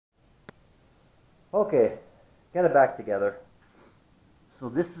Okay, get it back together. So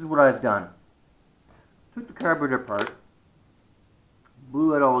this is what I've done. Took the carburetor apart,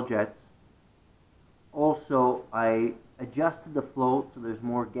 blew out all jets. Also, I adjusted the float so there's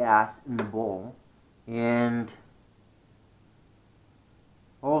more gas in the bowl. And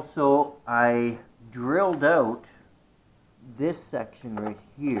also, I drilled out this section right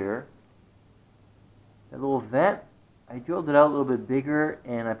here. That little vent, I drilled it out a little bit bigger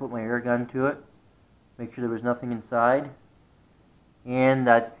and I put my air gun to it. Make sure there was nothing inside. And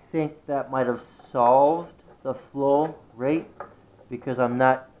I think that might have solved the flow rate because I'm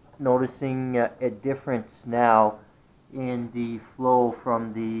not noticing a difference now in the flow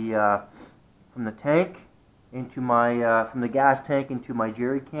from the tank into my from the gas tank into my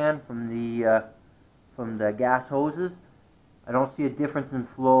jerry can from the gas hoses. I don't see a difference in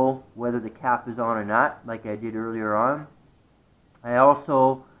flow whether the cap is on or not, like I did earlier on. I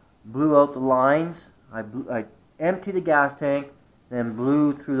also blew out the lines. I emptied the gas tank, then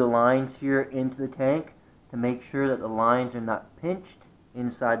blew through the lines here into the tank to make sure that the lines are not pinched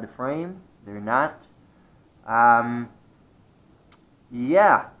inside the frame. They're not.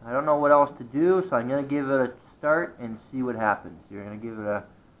 Yeah, I don't know what else to do, so I'm going to give it a start and see what happens. You're going to give it a...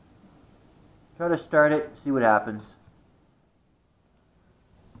 Try to start it, see what happens.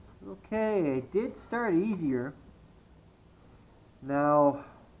 Okay, it did start easier. Now,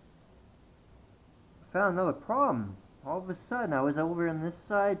 I found another problem. All of a sudden, I was over on this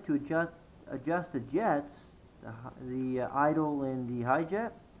side to adjust the jets, the idle and the high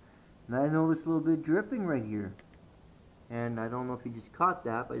jet, and I noticed a little bit of dripping right here. And I don't know if you just caught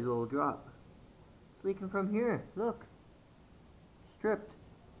that, but there's a little drop. It's leaking from here. Look. Stripped.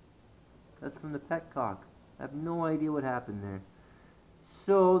 That's from the petcock. I have no idea what happened there.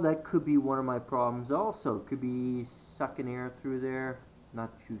 So that could be one of my problems also. It could be sucking air through there.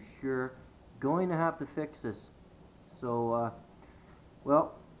 Not too sure. Going to have to fix this. So,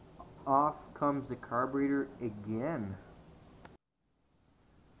 well, off comes the carburetor again.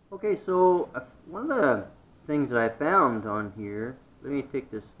 Okay, so one of the things that I found on here, let me take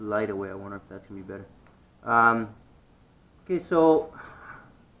this light away, I wonder if that's going to be better. Okay, so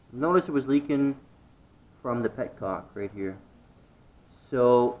notice it was leaking from the petcock right here.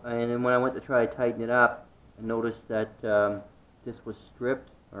 So, and then when I went to try to tighten it up, I noticed that this was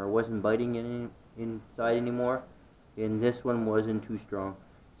stripped, or wasn't biting inside anymore, and this one wasn't too strong.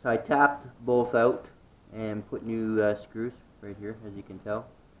 So I tapped both out and put new screws right here, as you can tell.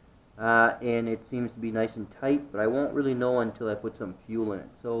 And it seems to be nice and tight, but I won't really know until I put some fuel in it.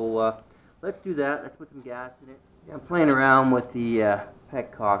 So let's do that. Let's put some gas in it. Yeah, I'm playing around with the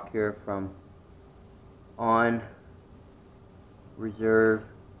petcock here from on, reserve,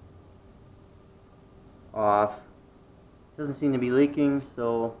 off. Doesn't seem to be leaking,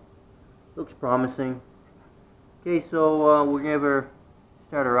 so looks promising. Okay, so we're going to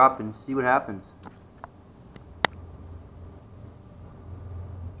start her up and see what happens.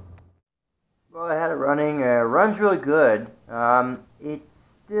 Well, I had it running. Runs really good. It's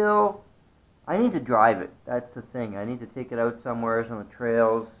still... I need to drive it. That's the thing. I need to take it out somewhere on the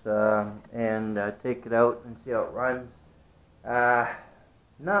trails and take it out and see how it runs.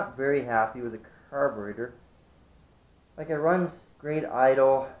 Not very happy with the carburetor. Like, it runs great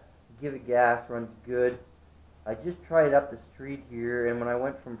idle. Give it gas, runs good. I just tried up the street here, and when I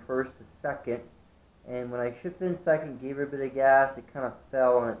went from first to second, and when I shifted in second, gave her a bit of gas, it kind of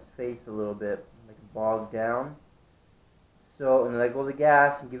fell on its face a little bit, like bogged down. So, and then I go to the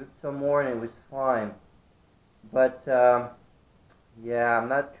gas and give it some more, and it was fine. But, yeah, I'm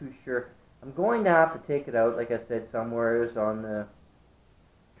not too sure. I'm going to have to take it out, like I said, somewhere on the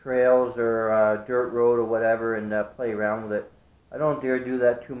trails or dirt road or whatever, and play around with it. I don't dare do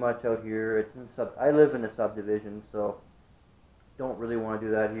that too much out here. It's in I live in a subdivision, so don't really want to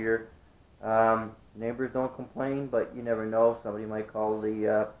do that here. Neighbors don't complain, but you never know. Somebody might call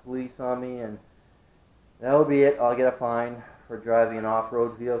the police on me, and that'll be it. I'll get a fine for driving an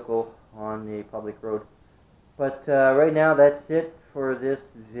off-road vehicle on the public road. But right now, that's it for this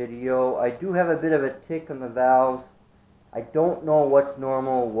video. I do have a bit of a tick on the valves. I don't know what's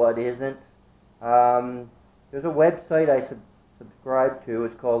normal, what isn't. There's a website I subscribe to.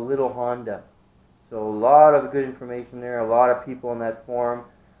 It's called Little Honda. So a lot of good information there, a lot of people on that forum.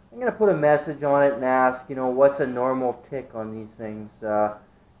 I'm going to put a message on it and ask, you know, what's a normal tick on these things. Because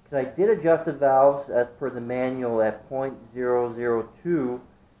I did adjust the valves as per the manual at 0.002,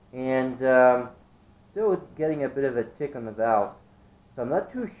 and still getting a bit of a tick on the valves. So I'm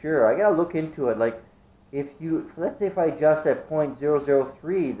not too sure. I got to look into it. Like, if you, let's say if I adjust at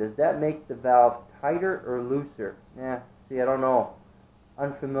 0.003, does that make the valve tighter or looser? Yeah, see, I don't know.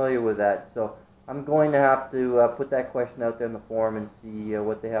 Unfamiliar with that. So I'm going to have to put that question out there in the forum and see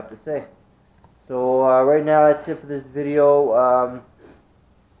what they have to say. So right now that's it for this video,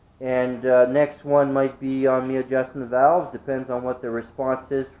 and next one might be on me adjusting the valves, depends on what the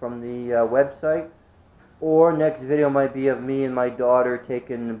response is from the website. Or next video might be of me and my daughter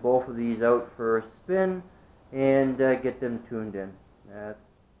taking both of these out for a spin and get them tuned in.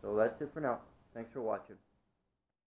 So that's it for now. Thanks for watching.